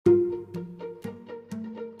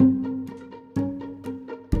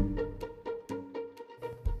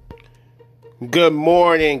Good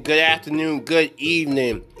morning, good afternoon, good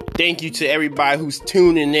evening. Thank you to everybody who's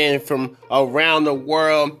tuning in from around the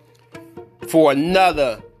world for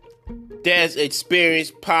another Des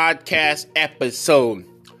Experience podcast episode.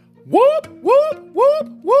 Whoop, whoop,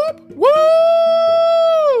 whoop, whoop,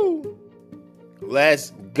 woo!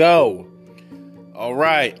 Let's go. All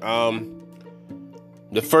right.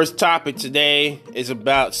 The first topic today is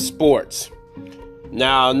about sports.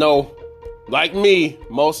 Now, I know, like me,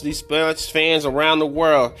 most of these sports fans around the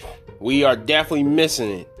world, we are definitely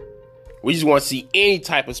missing it. We just want to see any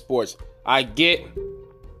type of sports. I get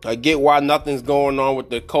why nothing's going on with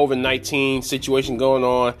the COVID-19 situation going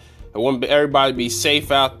on. I want everybody to be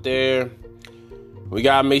safe out there. We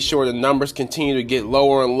got to make sure the numbers continue to get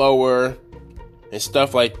lower and lower and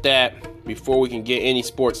stuff like that before we can get any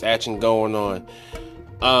sports action going on.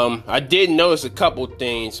 I did notice a couple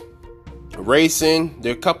things. Racing,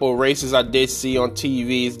 there are a couple of races I did see on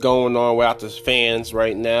TV is going on without the fans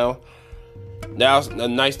right now. That was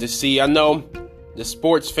nice to see. I know the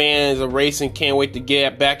sports fans of racing can't wait to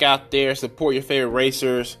get back out there, support your favorite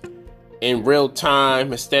racers in real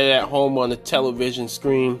time instead of at home on the television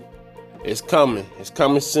screen. It's coming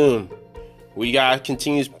soon. We gotta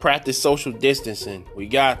continue to practice social distancing. We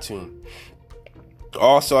got to.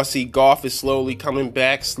 Also, I see golf is slowly coming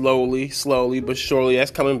back, slowly but surely. That's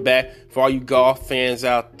coming back for all you golf fans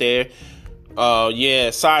out there.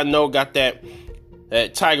 Side note, got that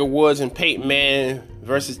Tiger Woods and Peyton Manning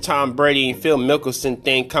versus Tom Brady and Phil Mickelson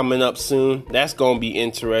thing coming up soon. That's going to be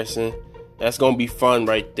interesting. That's going to be fun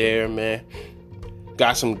right there, man.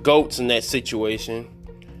 Got some GOATs in that situation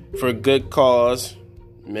for a good cause.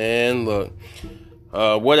 Man, look.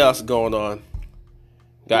 What else is going on?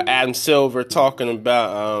 Got Adam Silver talking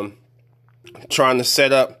about trying to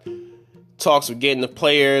set up talks of getting the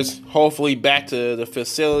players hopefully back to the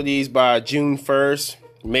facilities by June 1st.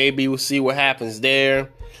 Maybe we'll see what happens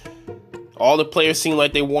there. All the players seem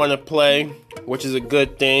like they want to play, which is a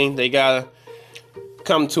good thing. They got to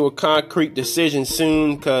come to a concrete decision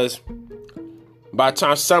soon because by the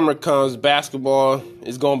time summer comes, basketball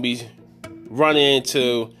is going to be running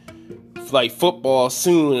into like football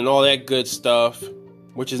soon and all that good stuff.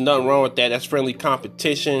 Which is nothing wrong with that. That's friendly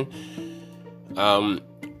competition.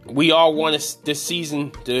 We all want this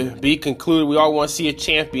season to be concluded. We all want to see a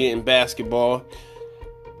champion in basketball.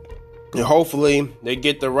 And hopefully they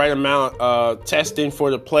get the right amount of testing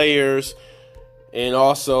for the players and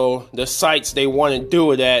also the sites they want to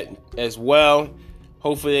do it at as well.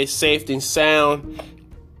 Hopefully they're safe and sound.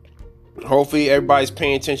 Hopefully everybody's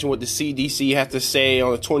paying attention to what the CDC has to say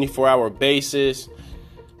on a 24-hour basis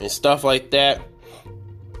and stuff like that.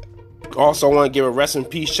 Also, I want to give a rest in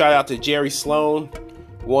peace shout out to Jerry Sloan,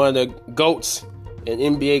 one of the GOATs in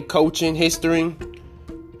NBA coaching history.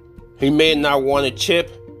 He may not won a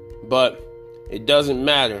chip, but it doesn't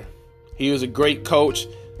matter. He was a great coach,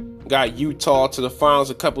 got Utah to the finals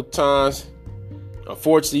a couple times.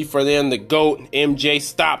 Unfortunately for them, the GOAT, MJ,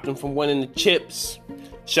 stopped him from winning the chips.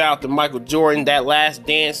 Shout out to Michael Jordan. That Last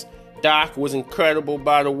Dance doc was incredible,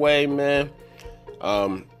 by the way, man.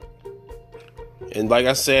 And like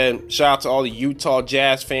I said, shout out to all the Utah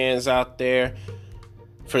Jazz fans out there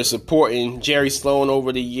for supporting Jerry Sloan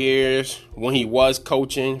over the years when he was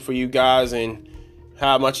coaching for you guys and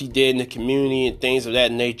how much he did in the community and things of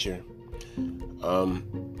that nature.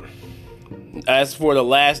 As for The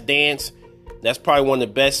Last Dance, that's probably one of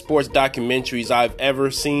the best sports documentaries I've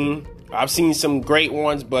ever seen. I've seen some great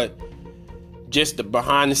ones, but just the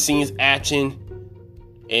behind the scenes action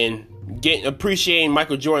and appreciating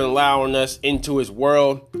Michael Jordan allowing us into his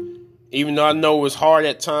world. Even though I know it was hard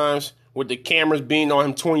at times with the cameras being on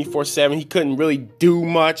him 24/7, he couldn't really do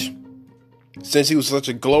much since he was such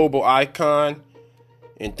a global icon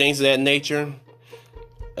and things of that nature.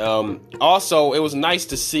 Also, it was nice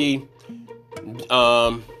to see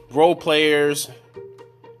role players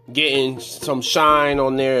getting some shine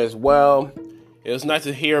on there as well. It was nice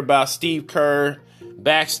to hear about Steve Kerr,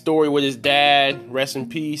 backstory with his dad, rest in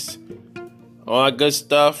peace. All that good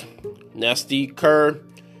stuff. Now Steve Kerr,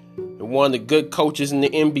 one of the good coaches in the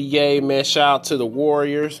NBA, man. Shout out to the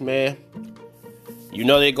Warriors, man. You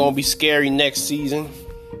know they're going to be scary next season.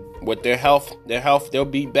 With their health, they'll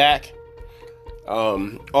be back.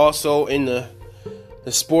 Also in the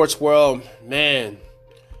sports world, man,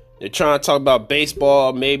 they're trying to talk about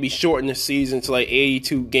baseball, maybe shorten the season to like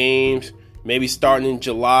 82 games, maybe starting in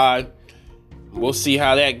July. We'll see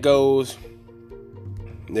how that goes.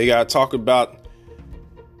 They got to talk about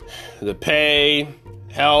the pay,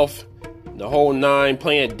 health, the whole nine,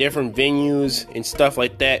 playing at different venues and stuff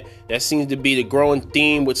like that. That seems to be the growing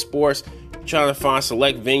theme with sports, trying to find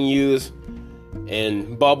select venues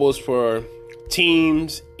and bubbles for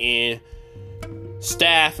teams and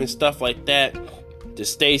staff and stuff like that to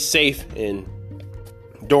stay safe and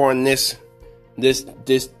during this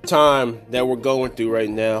time that we're going through right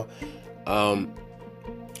now. I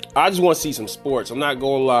just want to see some sports. I'm not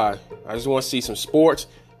gonna lie. I just want to see some sports,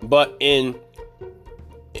 but in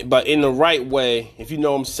the right way, if you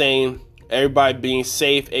know what I'm saying. Everybody being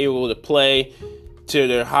safe, able to play to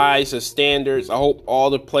their highest of standards. I hope all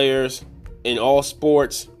the players in all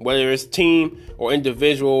sports, whether it's team or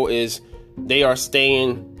individual, they are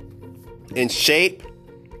staying in shape,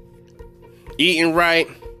 eating right,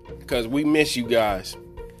 because we miss you guys.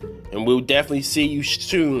 And we'll definitely see you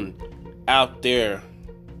soon out there.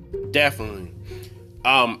 Definitely.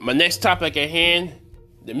 My next topic at hand,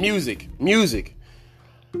 the music.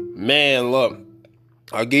 Man, look,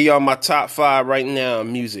 I'll give y'all my top 5 right now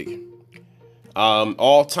in music.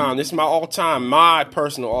 All time. This is my all time, my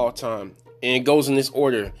personal all time. And it goes in this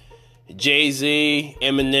order. Jay-Z,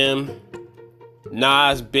 Eminem,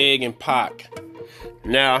 Nas, Big, and Pac.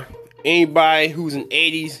 Now, anybody who's an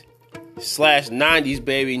 80s/90s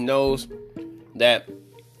baby knows that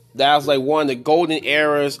was like one of the golden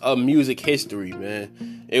eras of music history,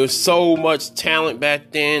 man. It was so much talent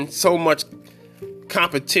back then, so much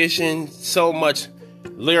competition, so much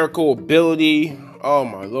lyrical ability. Oh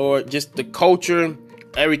my Lord, just the culture,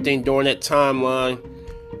 everything during that timeline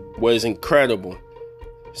was incredible.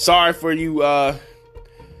 Sorry for you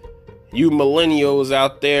millennials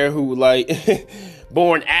out there who like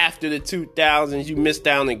born after the 2000s, you missed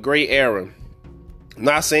out on a great era. I'm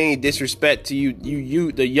not saying any disrespect to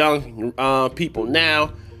you the young people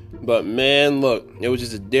now, but man, look, it was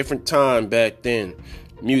just a different time back then,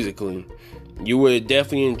 musically. You would have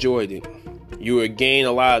definitely enjoyed it. You would gain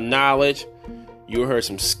a lot of knowledge. You would heard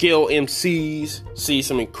some skilled MCs, see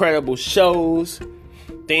some incredible shows,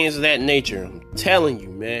 things of that nature. I'm telling you,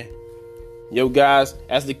 man. Yo, guys,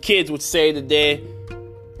 as the kids would say today,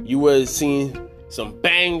 you would have seen some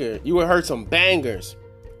bangers. You would have heard some bangers.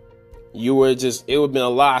 It would have been a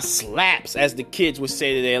lot of slaps, as the kids would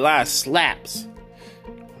say today, a lot of slaps.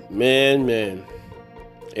 Man.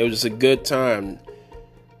 It was just a good time.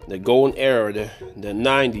 The golden era, the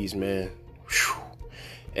 90s, man. Whew.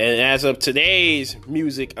 And as of today's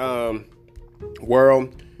music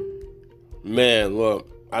world, man, look,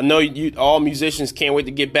 I know all musicians can't wait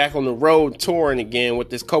to get back on the road touring again with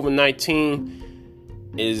this COVID-19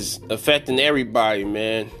 is affecting everybody,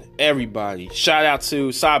 man. Everybody. Shout out to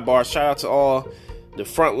all the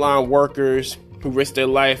frontline workers who risk their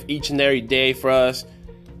life each and every day for us,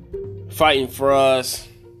 fighting for us,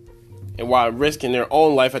 and while risking their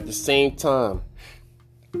own life at the same time.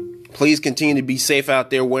 Please continue to be safe out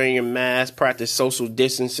there, wearing your mask, practice social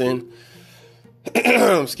distancing.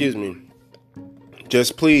 Excuse me.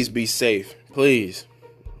 Just please be safe. Please.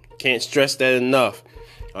 Can't stress that enough.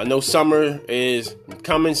 I know summer is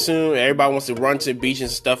coming soon. Everybody wants to run to the beach and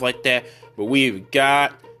stuff like that. But we've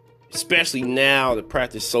got, especially now, to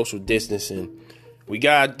practice social distancing. We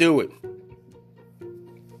got to do it.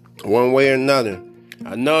 One way or another.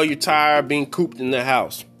 I know you're tired of being cooped in the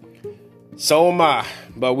house. So am I.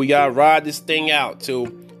 But we got to ride this thing out till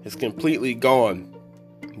it's completely gone.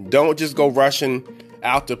 Don't just go rushing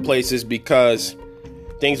out to places because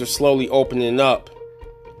things are slowly opening up.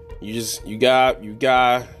 You got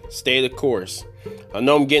stay the course. I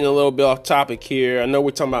know I'm getting a little bit off topic here. I know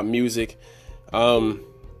we're talking about music. Man,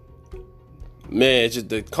 it's just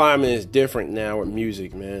the climate is different now with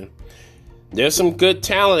music, man. There's some good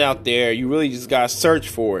talent out there. You really just gotta search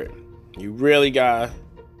for it. You really gotta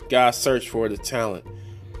search for the talent.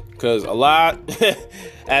 Cause a lot,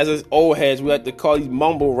 as us old heads, we like to call these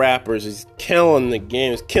mumble rappers, is killing the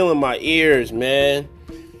game. It's killing my ears, man.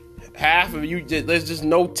 Half of you, there's just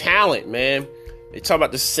no talent, man. They talk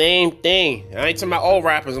about the same thing. I ain't talking about old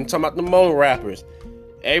rappers. I'm talking about the mumble rappers.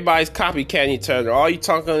 Everybody's copycatting each other. All you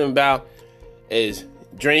talking about is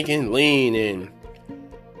drinking lean and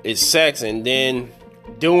it's sex and then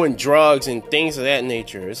doing drugs and things of that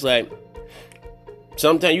nature. It's like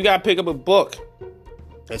sometimes you gotta pick up a book,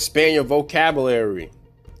 expand your vocabulary.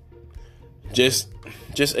 Just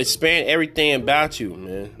expand everything about you,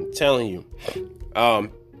 man. I'm telling you.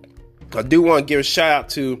 I do want to give a shout out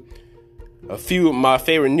to a few of my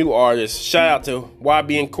favorite new artists. Shout out to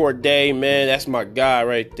YB and Corday, man. That's my guy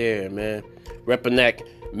right there, man. Repping that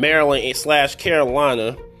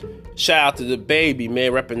Maryland/Carolina. Shout out to the baby,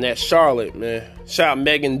 man. Repping that Charlotte, man. Shout out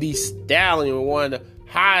Megan Thee Stallion, one of the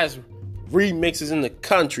highest remixes in the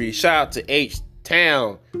country. Shout out to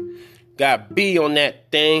H-Town. Got B on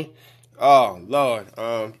that thing. Oh, Lord.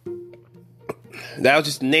 That was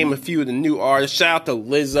just to name a few of the new artists. Shout out to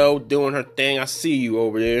Lizzo doing her thing. I see you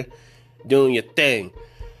over there. doing your thing.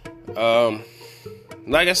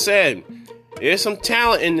 Like I said, there's some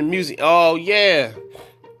talent in the music. Oh yeah,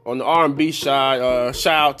 on the R&B side,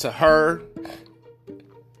 shout out to her.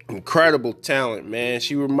 Incredible talent, man.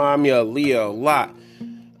 She remind me of Leah a lot.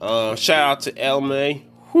 Shout out to Elmay.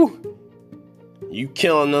 Whew. You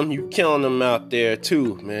killing them out there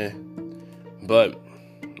too, man. But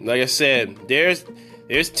like I said, there's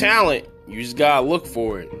talent. You just gotta look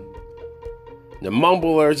for it. The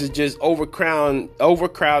mumblers is just overcrowding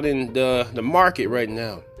the market right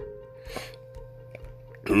now.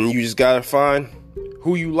 And you just gotta find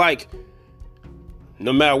who you like,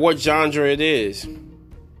 no matter what genre it is,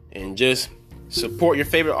 and just support your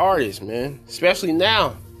favorite artists, man. Especially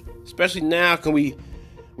now, can we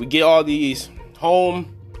get all these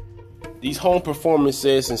home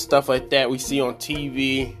performances and stuff like that we see on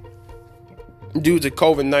TV due to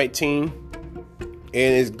COVID-19, and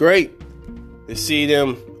it's great to see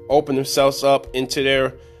them open themselves up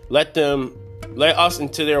into let us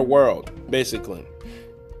into their world, basically.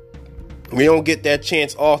 We don't get that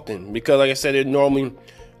chance often because, like I said, they're normally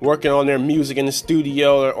working on their music in the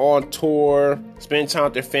studio, they're on tour, spending time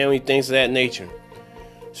with their family, things of that nature.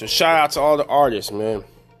 So shout out to all the artists, man.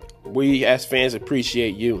 We as fans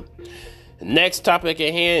appreciate you. The next topic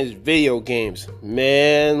at hand is video games.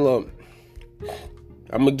 Man, look,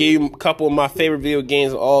 I'm gonna give you a couple of my favorite video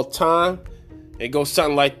games of all time. It goes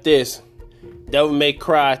something like this: Devil May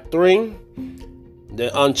Cry 3,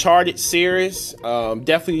 the Uncharted series,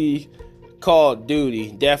 definitely Call of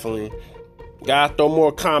Duty, definitely. Gotta throw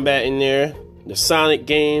more combat in there. The Sonic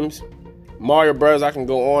games, Mario Bros. I can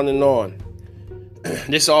go on and on.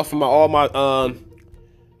 This is all for all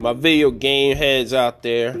my video game heads out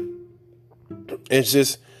there. It's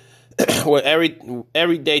just what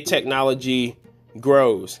everyday technology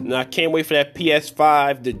grows. And I can't wait for that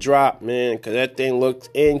PS5 to drop, man, because that thing looks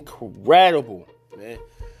incredible, man.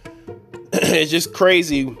 It's just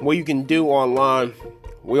crazy what you can do online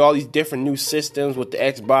with all these different new systems with the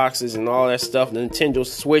Xboxes and all that stuff, the Nintendo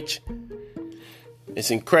Switch.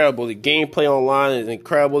 It's incredible. The gameplay online is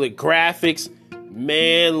incredible. The graphics,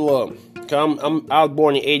 man, look. I was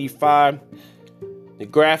born in 85. The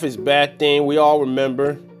graphics bad thing. We all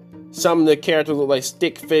remember. Some of the characters look like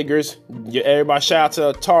stick figures. Everybody shout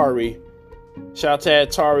out to Atari. Shout out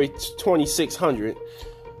to Atari 2600.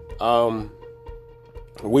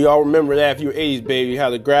 We all remember that if you're 80s baby, how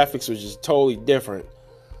the graphics was just totally different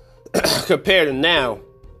compared to now.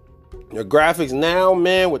 The graphics now,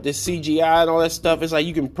 man, with this CGI and all that stuff, it's like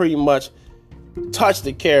you can pretty much touch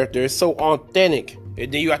the character. It's so authentic. And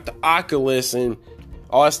then you got the Oculus and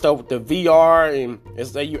all that stuff with the VR, and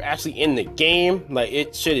it's like you're actually in the game. Like,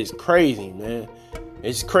 shit is crazy, man.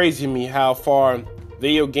 It's crazy to me how far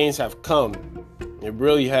video games have come. It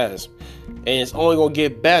really has. And it's only gonna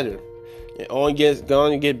get better. It only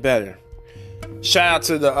gonna get better. Shout out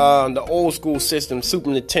to the old school system, Super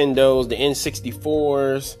Nintendos, the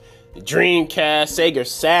N64s, the Dreamcast, Sega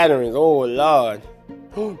Saturns. Oh Lord.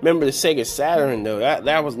 Remember the Sega Saturn though?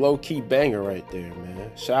 That was low key banger right there,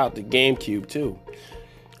 man. Shout out to GameCube too.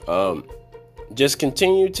 Just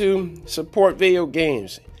continue to support video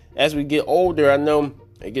games. As we get older, I know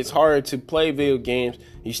it gets harder to play video games.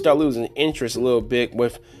 You start losing interest a little bit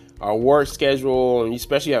with our work schedule, and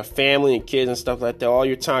especially have family and kids and stuff like that. All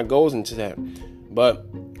your time goes into that. But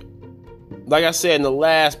like I said in the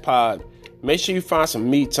last pod, make sure you find some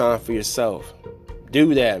me time for yourself.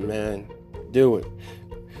 Do that, man. Do it.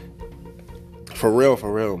 For real,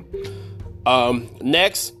 for real.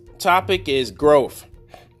 Next topic is growth.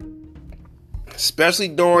 Especially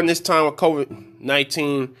during this time of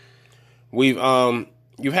COVID-19,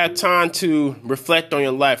 you've had time to reflect on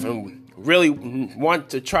your life and really want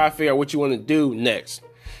to try to figure out what you want to do next.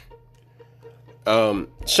 Shout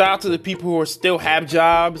out to the people who still have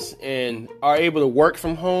jobs and are able to work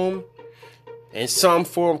from home in some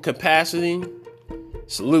form of capacity.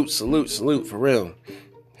 Salute for real.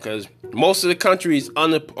 Because most of the country is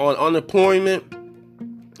on unemployment,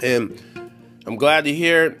 and I'm glad to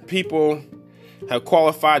hear people have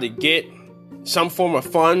qualified to get some form of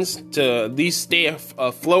funds to at least stay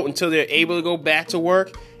afloat until they're able to go back to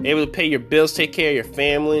work, able to pay your bills, take care of your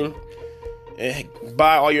family, and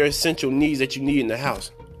buy all your essential needs that you need in the house.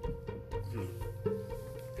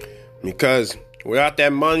 Because without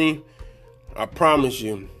that money, I promise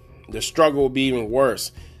you, the struggle will be even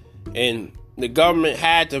worse. And the government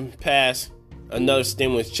had to pass another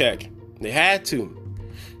stimulus check. They had to.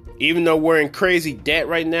 Even though we're in crazy debt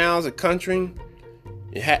right now as a country,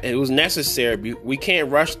 it was necessary. We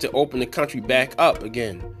can't rush to open the country back up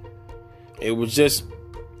again. It would just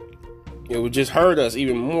hurt us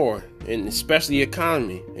even more. and especially the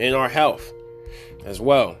economy and our health as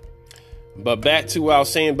well. But back to what I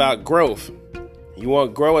was saying about growth. You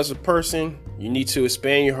want to grow as a person, you need to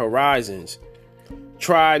expand your horizons.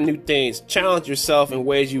 Try new things. Challenge yourself in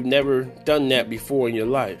ways you've never done that before in your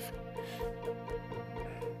life.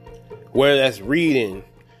 Whether that's reading,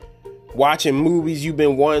 watching movies you've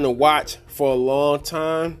been wanting to watch for a long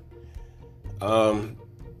time.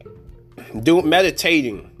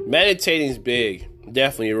 Meditating. Meditating is big.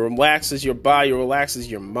 Definitely. It relaxes your body, it relaxes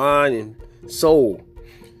your mind and soul.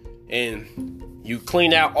 And you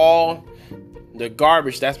clean out all the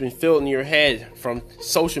garbage that's been filled in your head from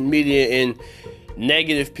social media and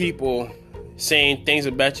negative people saying things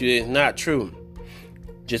about you that is not true.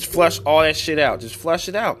 Just flush all that shit out. Just flush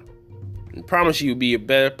it out. I promise you'll be a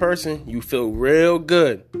better person. You feel real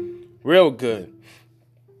good. Real good.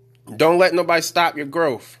 Don't let nobody stop your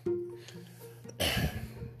growth.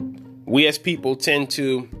 We as people tend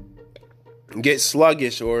to get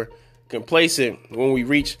sluggish or complacent when we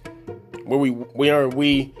reach where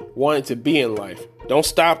we want it to be in life. Don't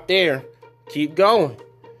stop there. Keep going.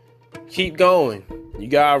 Keep going. You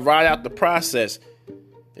gotta ride out the process.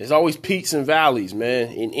 There's always peaks and valleys, man,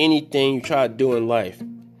 in anything you try to do in life.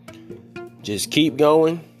 Just keep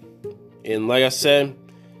going. And like I said,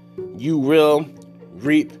 you will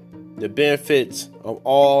reap the benefits of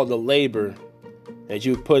all the labor that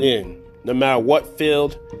you put in, no matter what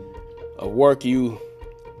field of work you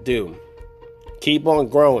do. Keep on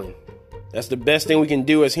growing. That's the best thing we can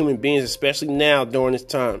do as human beings, especially now during this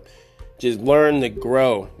time. Just learn to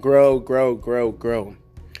grow. Grow, grow, grow, grow.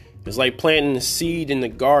 It's like planting a seed in the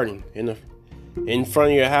garden in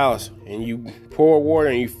front of your house, and you pour water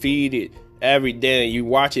and you feed it every day. You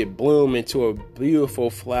watch it bloom into a beautiful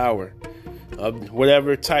flower of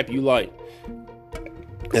whatever type you like.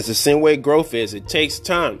 That's the same way growth is. It takes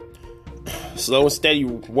time. Slow and steady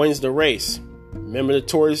wins the race. Remember the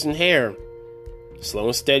tortoise and hare. Slow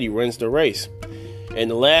and steady wins the race.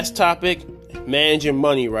 And the last topic, manage your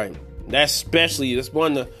money right. That's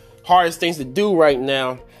one of the hardest things to do right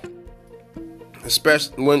now,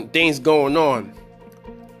 especially when things going on.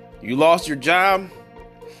 You lost your job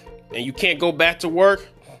and you can't go back to work.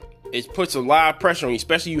 It puts a lot of pressure on you,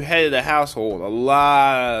 especially you head of the household. A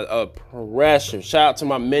lot of pressure. Shout out to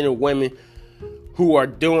my men and women who are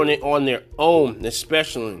doing it on their own,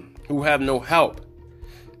 especially who have no help.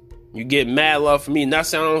 You get mad love from me. Not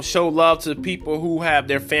saying I don't show love to the people who have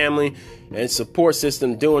their family and support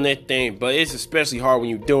system doing their thing, but it's especially hard when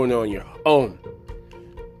you're doing it on your own.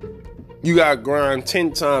 You gotta grind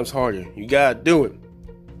 10 times harder. You gotta do it.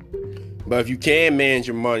 But if you can manage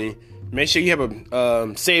your money, make sure you have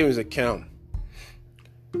a savings account.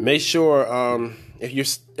 Make sure if you're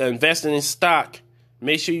investing in stock,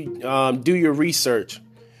 make sure you do your research.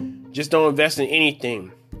 Just don't invest in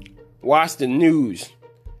anything. Watch the news.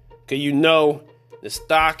 Because you know the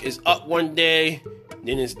stock is up one day,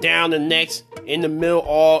 then it's down the next, in the middle,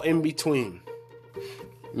 all in between.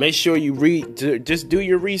 Make sure you just do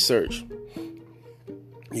your research.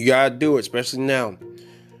 You gotta do it, especially now.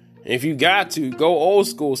 And if you got to, go old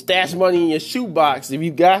school. Stash money in your shoebox if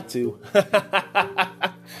you got to.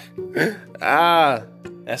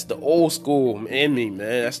 That's the old school in me,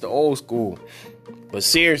 man. That's the old school. But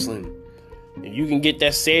seriously, if you can get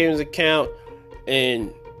that savings account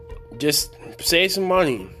and just save some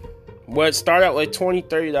money. Start out like $20,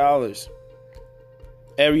 $30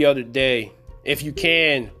 every other day. If you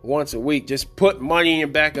can, once a week, just put money in your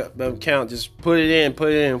backup account. Just put it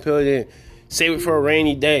in. Save it for a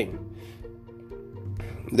rainy day.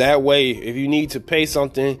 That way, if you need to pay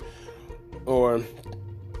something or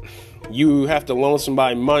you have to loan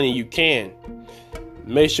somebody money, you can.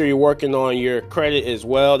 Make sure you're working on your credit as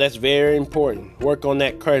well. That's very important. Work on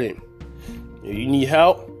that credit. If you need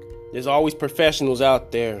help, there's always professionals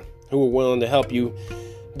out there who are willing to help you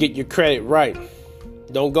get your credit right.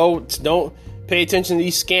 Don't pay attention to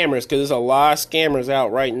these scammers, because there's a lot of scammers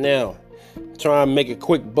out right now trying to make a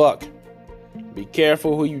quick buck. Be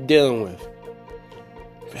careful who you're dealing with.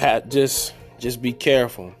 Just be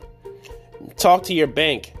careful. Talk to your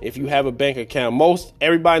bank if you have a bank account.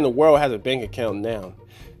 Everybody in the world has a bank account now.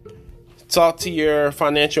 Talk to your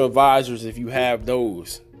financial advisors if you have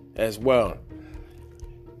those as well.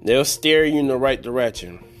 They'll steer you in the right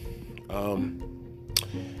direction.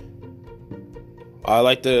 I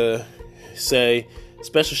like to say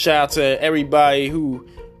special shout out to everybody who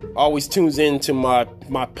always tunes into my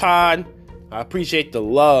pod. I appreciate the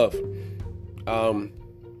love.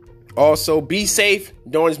 Also, be safe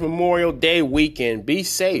during this Memorial Day weekend. Be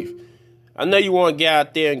safe. I know you want to get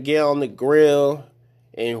out there and get on the grill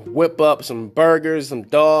and whip up some burgers, some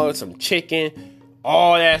dogs, some chicken,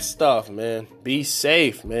 all that stuff, man. Be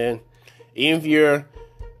safe, man. Even if you're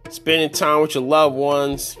spending time with your loved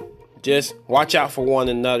ones, just watch out for one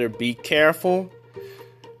another. Be careful.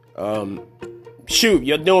 Shoot,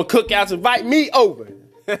 you're doing cookouts, invite me over.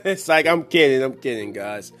 It's like, I'm kidding,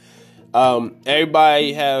 guys.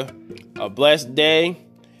 Everybody have a blessed day,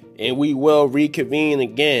 and we will reconvene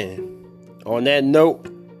again. On that note,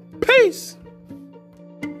 peace.